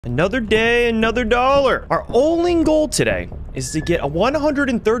Another day, another dollar. Our only goal today is to get a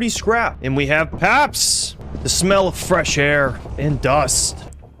 130 scrap. And we have Paps. The smell of fresh air and dust.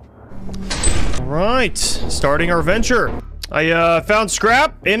 All right, starting our venture. I found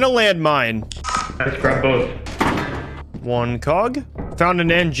scrap in a landmine. I scrap both. One cog. Found an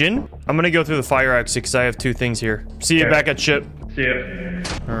engine. I'm gonna go through the fire exit because I have two things here. See you back at ship. See ya.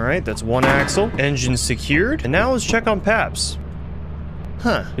 All right, that's one axle. Engine secured. And now let's check on Paps.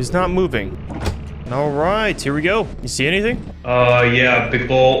 Huh, he's not moving. All right, here we go. You see anything? Yeah, big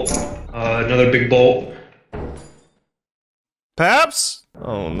bolt. Another big bolt. Paps?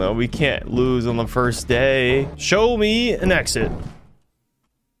 Oh no, we can't lose on the first day. Show me an exit.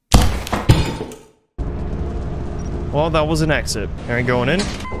 Well, that was an exit. All right, going in.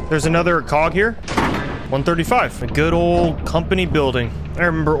 There's another cog here. 135. A good old company building. I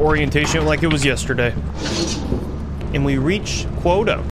remember orientation like it was yesterday. And we reach quota.